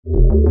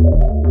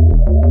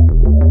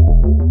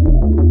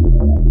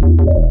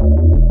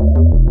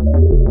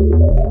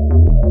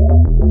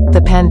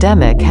The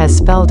pandemic has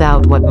spelled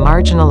out what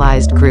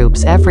marginalized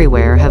groups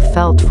everywhere have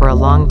felt for a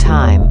long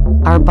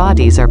time: our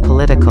bodies are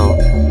political.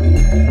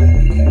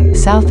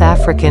 South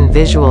African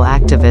visual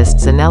activist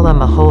Zanele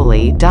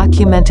Muholi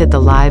documented the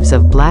lives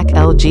of Black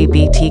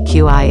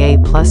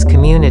LGBTQIA+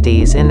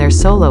 communities in their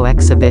solo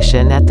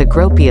exhibition at the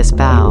Gropius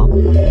Bau,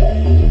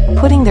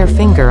 putting their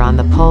finger on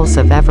the pulse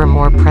of ever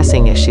more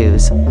pressing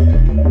issues.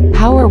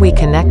 How are we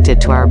connected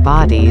to our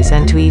bodies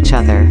and to each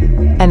other?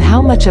 And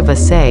how much of a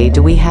say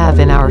do we have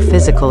in our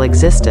physical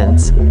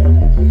existence?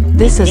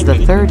 This is the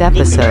third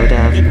episode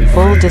of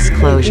Full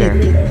Disclosure,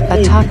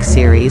 a talk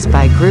series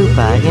by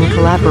Gruppe in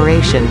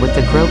collaboration with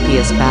the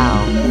Gropius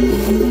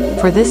Bau.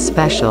 For this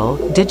special,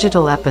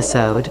 digital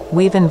episode,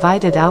 we've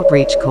invited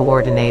Outreach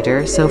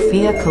Coordinator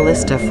Sophya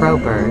Kallista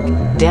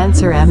Frohberg,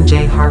 dancer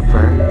MJ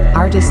Harper,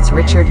 artists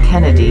Richard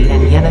Kennedy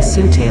and Jenna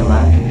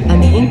Sutela,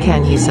 and the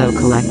Inkanyiso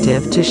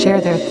collective to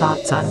share their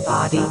thoughts on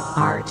body,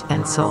 art,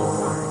 and soul.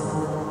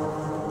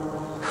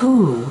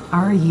 Who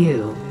are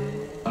you?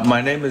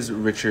 My name is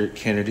Richard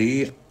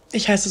Kennedy.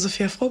 Ich heiße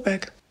Sophya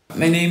Frohberg.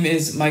 My name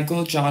is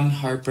Michael John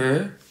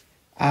Harper,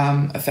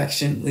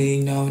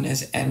 affectionately known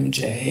as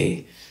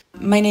MJ.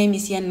 My name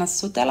is Jenna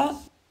Sutela.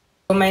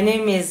 My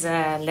name is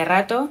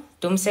Lerato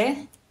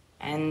Dumse,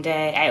 and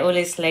I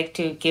always like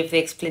to give the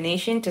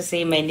explanation to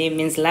say my name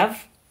means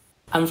love.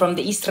 I'm from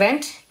the East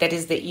Rand, that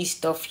is the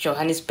east of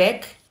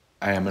Johannesburg.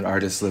 I am an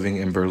artist living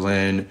in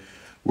Berlin,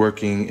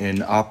 working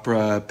in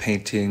opera,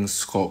 painting,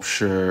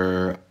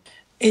 sculpture.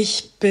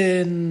 Ich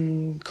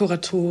bin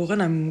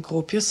Kuratorin am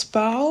Gropius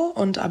Bau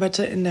und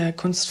arbeite in der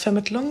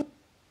Kunstvermittlung.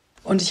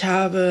 Und ich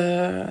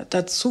habe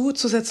dazu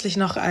zusätzlich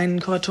noch ein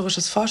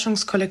kuratorisches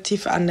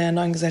Forschungskollektiv an der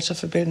Neuen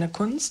Gesellschaft für Bildende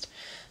Kunst.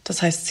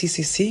 Das heißt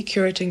CCC,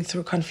 Curating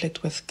Through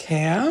Conflict with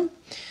Care.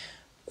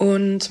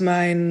 Und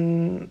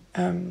mein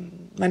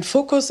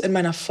Fokus in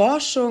meiner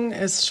Forschung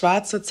ist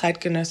schwarze,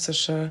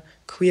 zeitgenössische,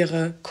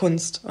 queere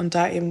Kunst und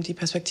da eben die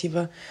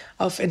Perspektive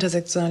auf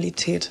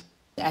Intersektionalität.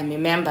 I'm a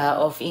member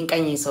of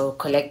Inkanyiso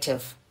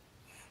collective.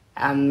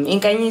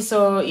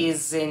 Inkanyiso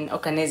is an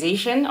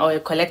organization or a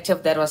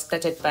collective that was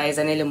started by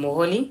Zanele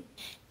Muholi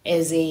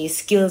as a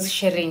skills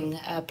sharing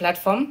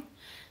platform.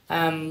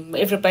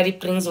 Everybody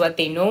brings what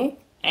they know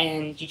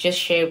and you just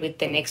share with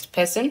the next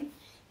person.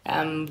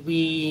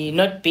 We're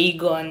not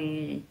big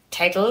on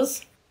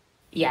titles.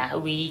 Yeah,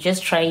 we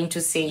just trying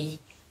to say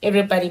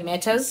everybody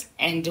matters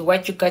and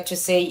what you got to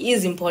say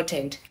is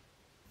important.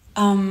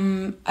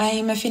 I'm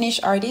a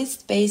Finnish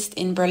artist based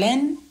in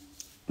Berlin.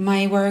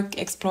 My work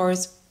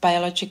explores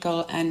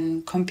biological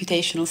and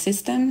computational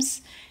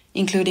systems,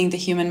 including the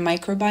human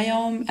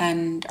microbiome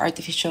and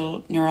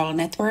artificial neural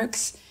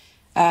networks.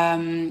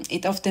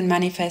 It often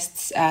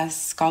manifests as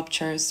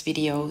sculptures,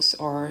 videos,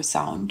 or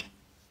sound.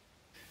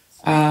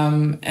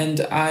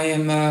 And I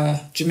am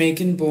a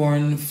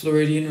Jamaican-born,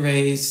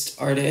 Floridian-raised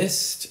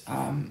artist.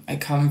 I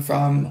come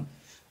from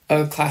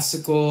a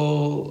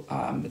classical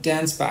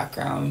dance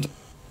background.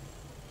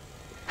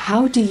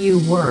 How do you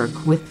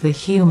work with the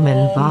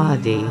human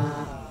body?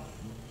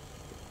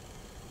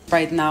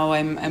 Right now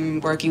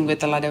I'm working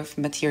with a lot of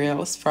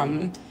materials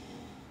from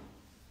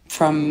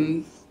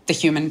the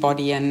human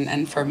body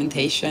and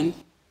fermentation.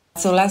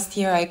 So last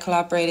year I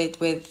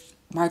collaborated with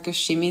Markus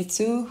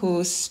Shimizu,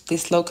 who's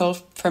this local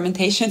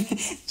fermentation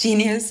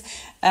genius,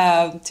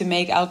 to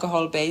make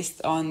alcohol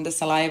based on the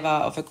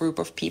saliva of a group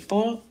of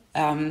people.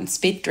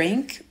 Spit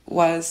Drink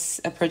was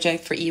a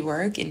project for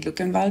eWork in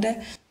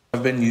Luckenwalde.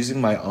 I've been using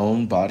my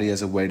own body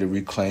as a way to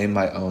reclaim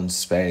my own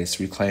space,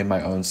 reclaim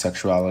my own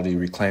sexuality,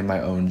 reclaim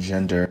my own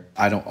gender.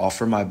 I don't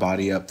offer my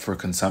body up for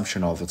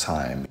consumption all the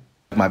time.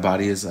 My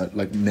body is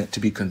meant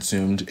to be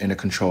consumed in a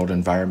controlled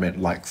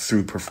environment, like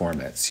through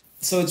performance.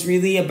 So it's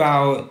really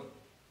about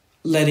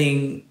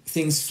letting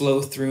things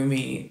flow through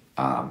me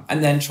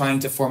and then trying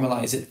to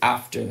formalize it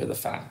after the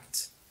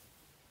fact.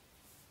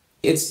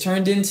 It's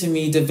turned into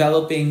me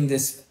developing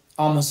this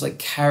almost like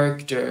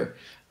character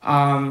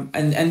and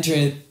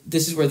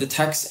this is where the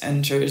text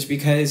enters,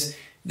 because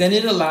then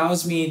it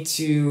allows me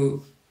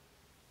to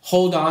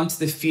hold on to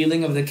the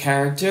feeling of the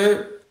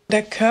character.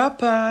 Der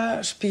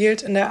Körper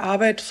spielt in der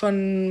Arbeit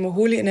von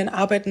Muholi, in den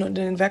Arbeiten und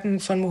in den Werken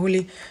von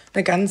Muholi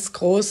eine ganz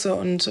große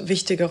und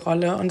wichtige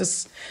Rolle. Und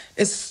es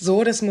ist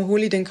so, dass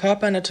Muholi den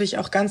Körper natürlich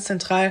auch ganz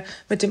zentral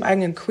mit dem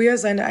eigenen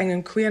Queersein, der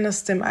eigenen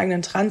Queerness, dem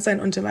eigenen Transsein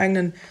und dem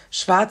eigenen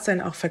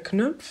Schwarzsein auch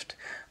verknüpft.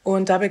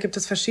 Und dabei gibt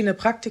es verschiedene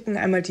Praktiken,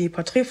 einmal die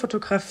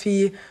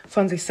Porträtfotografie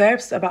von sich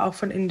selbst, aber auch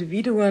von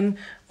Individuen.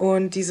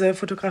 Und diese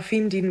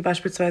Fotografien dienen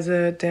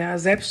beispielsweise der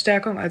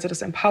Selbststärkung, also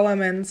des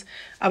Empowerments,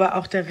 aber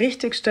auch der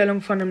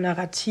Richtigstellung von einem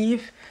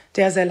Narrativ,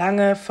 der sehr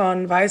lange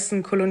von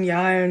weißen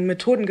kolonialen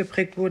Methoden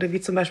geprägt wurde,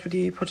 wie zum Beispiel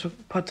die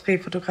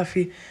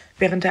Porträtfotografie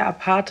während der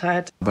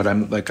Apartheid. But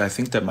I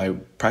think that my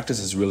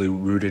practice is really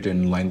rooted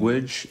in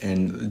language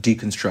and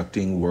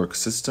deconstructing work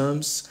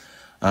systems.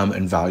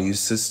 And value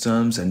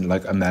systems and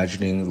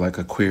imagining a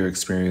queer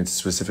experience,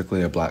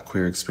 specifically a Black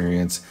queer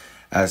experience,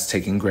 as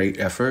taking great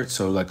effort.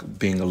 So like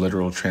being a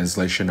literal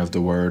translation of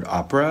the word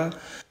opera.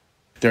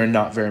 There are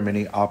not very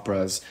many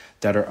operas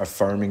that are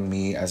affirming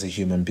me as a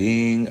human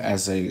being,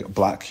 as a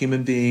Black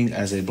human being,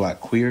 as a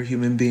Black queer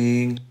human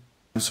being.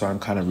 So I'm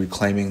kind of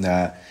reclaiming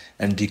that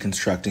and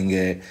deconstructing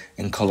it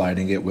and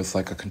colliding it with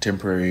like a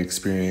contemporary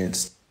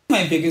experience.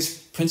 My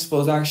biggest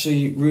principle is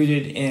actually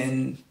rooted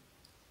in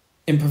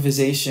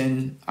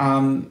improvisation,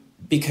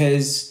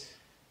 because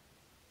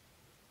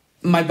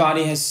my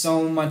body has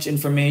so much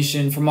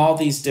information from all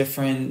these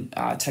different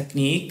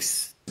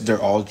techniques.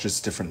 They're all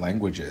just different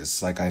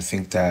languages. Like I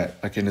think that,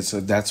 like, and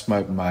that's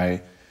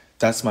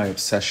my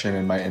obsession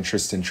and my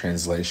interest in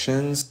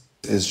translations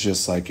is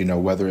just like, you know,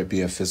 whether it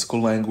be a physical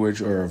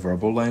language or a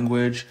verbal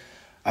language,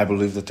 I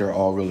believe that they're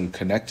all really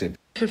connected.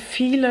 Für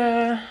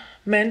viele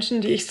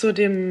Menschen, die ich so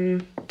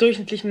dem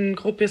durchschnittlichen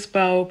Gropius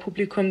Bau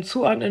Publikum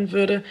zuordnen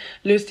würde,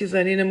 löst die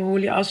Zanele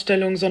Muholi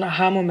Ausstellung so einen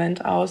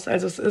Aha-Moment aus.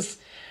 Also es ist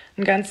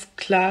ein ganz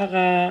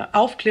klarer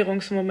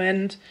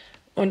Aufklärungsmoment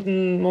und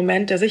ein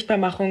Moment der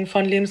Sichtbarmachung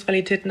von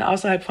Lebensrealitäten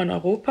außerhalb von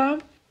Europa.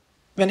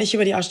 Wenn ich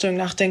über die Ausstellung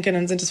nachdenke,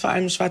 dann sind es vor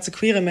allem schwarze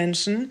queere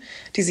Menschen,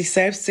 die sich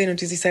selbst sehen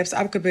und die sich selbst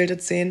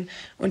abgebildet sehen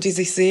und die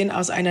sich sehen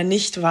aus einer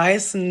nicht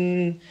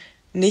weißen,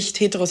 nicht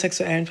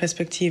heterosexuellen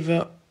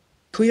Perspektive.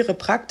 Queere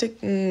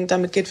Praktiken,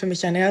 damit geht für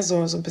mich einher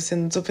so ein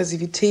bisschen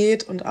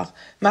Subversivität und auch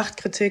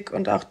Machtkritik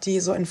und auch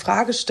die so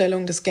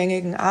Infragestellung des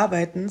gängigen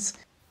Arbeitens.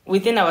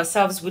 Within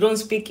ourselves, we don't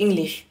speak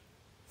English.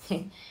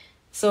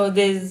 So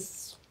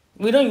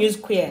we don't use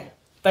queer,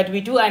 but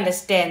we do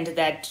understand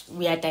that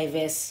we are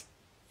diverse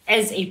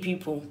as a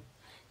people,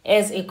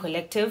 as a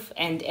collective,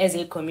 and as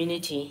a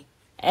community.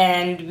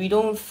 And we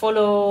don't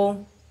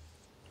follow,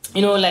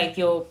 you know, like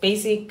your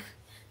basic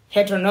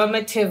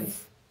heteronormative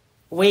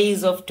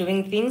ways of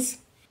doing things.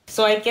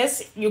 So I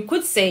guess you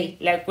could say,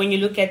 like, when you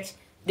look at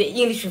the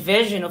English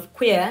version of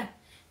queer,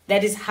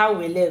 that is how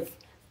we live,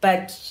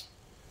 but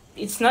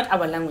it's not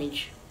our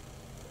language.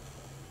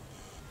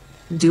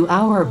 Do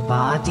our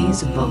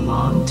bodies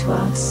belong to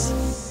us?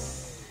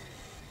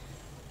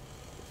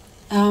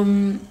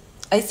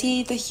 I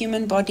see the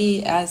human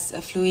body as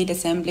a fluid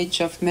assemblage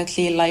of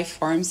multi life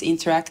forms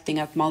interacting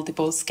at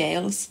multiple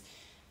scales.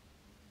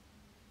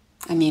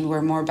 I mean,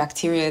 we're more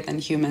bacteria than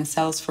human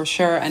cells for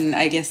sure, and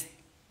I guess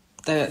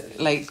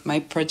my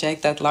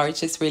project at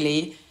large is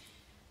really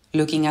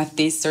looking at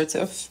these sorts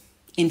of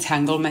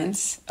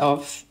entanglements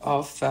of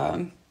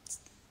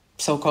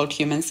so-called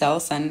human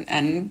cells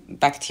and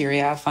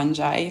bacteria,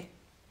 fungi,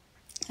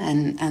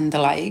 and the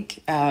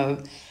like.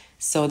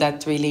 So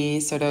that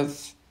really sort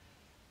of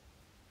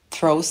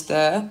throws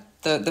the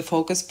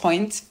focus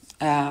point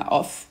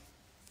off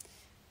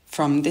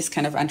from this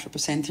kind of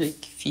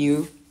anthropocentric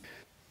view.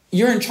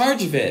 You're in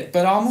charge of it,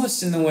 but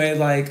almost in the way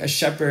like a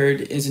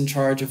shepherd is in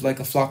charge of like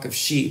a flock of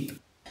sheep.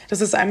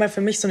 Das ist einmal für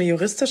mich so eine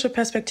juristische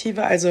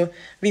Perspektive, also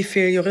wie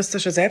viel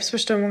juristische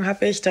Selbstbestimmung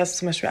habe ich, dass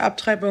zum Beispiel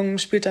Abtreibung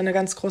spielt da eine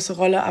ganz große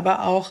Rolle,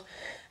 aber auch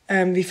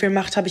wie viel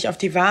Macht habe ich auf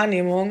die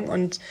Wahrnehmung.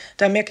 Und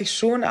da merke ich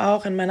schon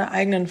auch in meiner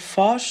eigenen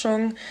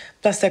Forschung,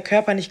 dass der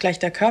Körper nicht gleich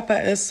der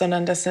Körper ist,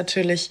 sondern dass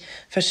natürlich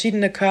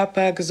verschiedene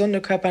Körper, gesunde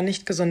Körper,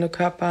 nicht gesunde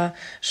Körper,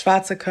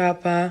 schwarze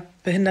Körper,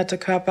 behinderte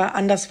Körper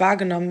anders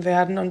wahrgenommen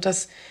werden und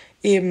dass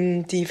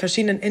eben die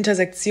verschiedenen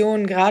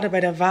Intersektionen gerade bei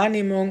der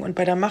Wahrnehmung und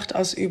bei der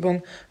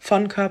Machtausübung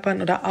von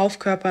Körpern oder auf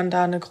Körpern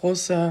da eine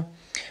große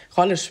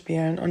Rolle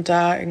spielen und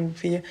da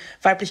irgendwie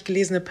weiblich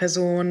gelesene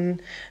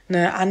Personen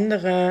eine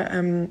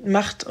andere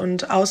Macht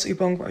und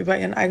Ausübung über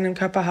ihren eigenen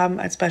Körper haben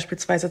als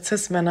beispielsweise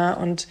Cis-Männer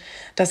und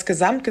das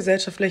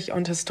gesamtgesellschaftlich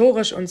und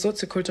historisch und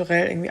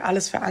soziokulturell irgendwie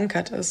alles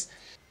verankert ist.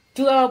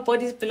 Do our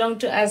bodies belong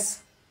to us?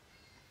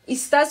 It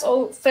starts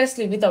all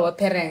firstly with our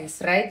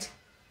parents, right?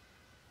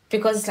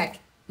 Because it's like,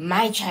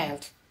 my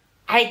child,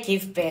 I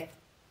gave birth,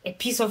 a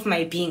piece of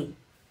my being.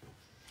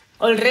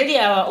 Already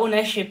our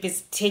ownership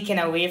is taken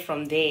away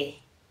from there.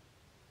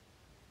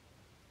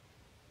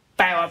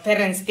 By our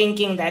parents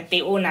thinking that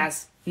they own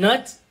us,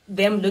 not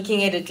them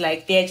looking at it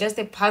like they're just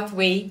a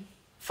pathway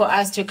for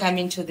us to come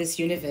into this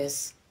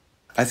universe.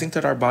 I think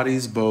that our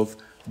bodies both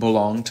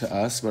belong to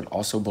us, but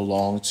also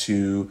belong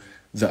to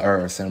the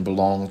earth and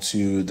belong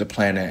to the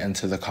planet and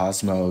to the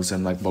cosmos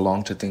and like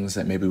belong to things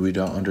that maybe we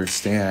don't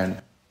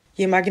understand.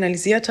 Je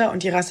marginalisierter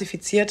und je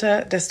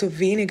rassifizierter, desto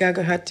weniger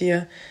gehört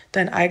dir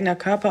dein eigener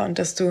Körper und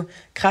desto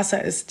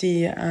krasser ist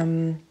die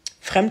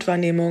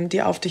Fremdwahrnehmung,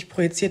 die auf dich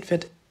projiziert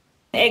wird.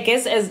 I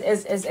guess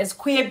as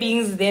queer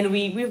beings, then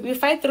we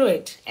fight through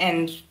it.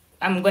 And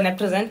I'm going to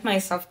present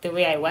myself the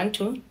way I want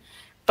to.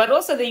 But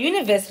also the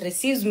universe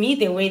receives me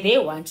the way they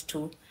want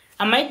to.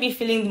 I might be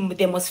feeling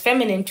the most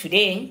feminine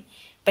today,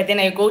 but then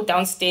I go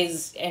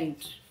downstairs and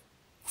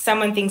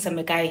someone thinks I'm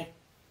a guy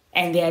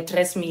and they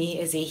address me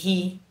as a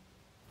he.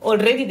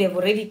 Already, they've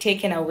already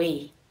taken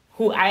away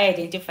who I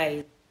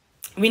identify.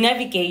 We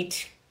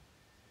navigate,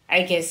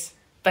 I guess,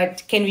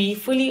 but can we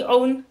fully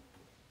own?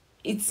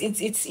 It's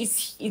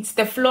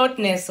the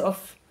flawedness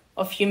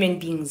of human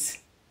beings.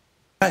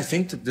 I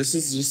think that this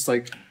is just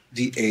like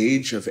the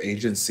age of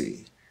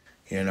agency,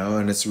 you know,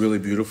 and it's really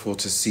beautiful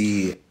to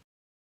see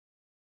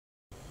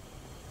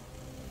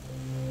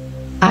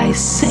I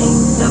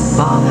sing the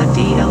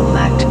body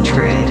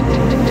electric.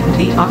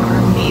 The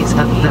armies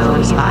of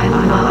those I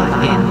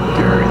love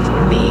engirth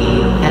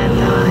me, and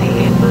I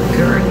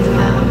engirth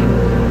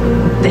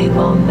them. They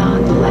will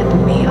not let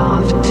me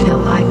off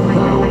till I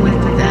go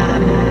with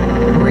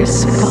them,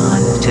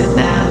 respond to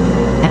them,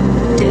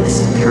 and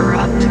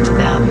discorrupt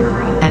them,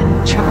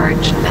 and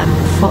charge them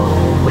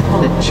full with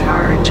the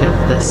charge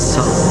of the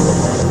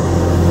soul.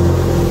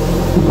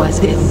 Was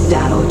it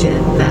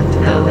doubted that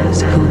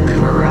those who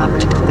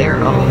corrupt their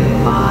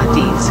own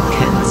bodies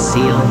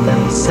conceal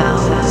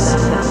themselves?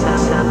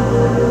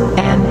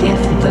 And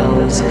if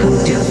those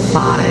who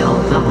defile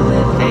the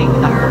living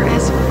are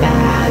as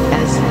bad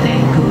as they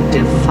who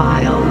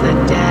defile the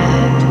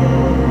dead?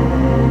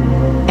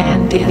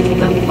 And if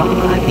the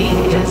body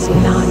does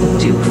not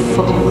do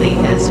fully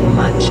as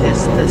much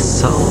as the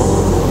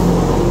soul?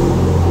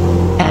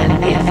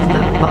 And if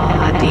the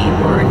body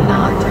were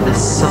not the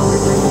soul,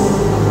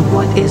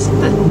 what is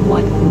the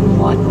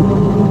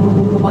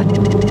what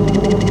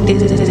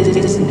is the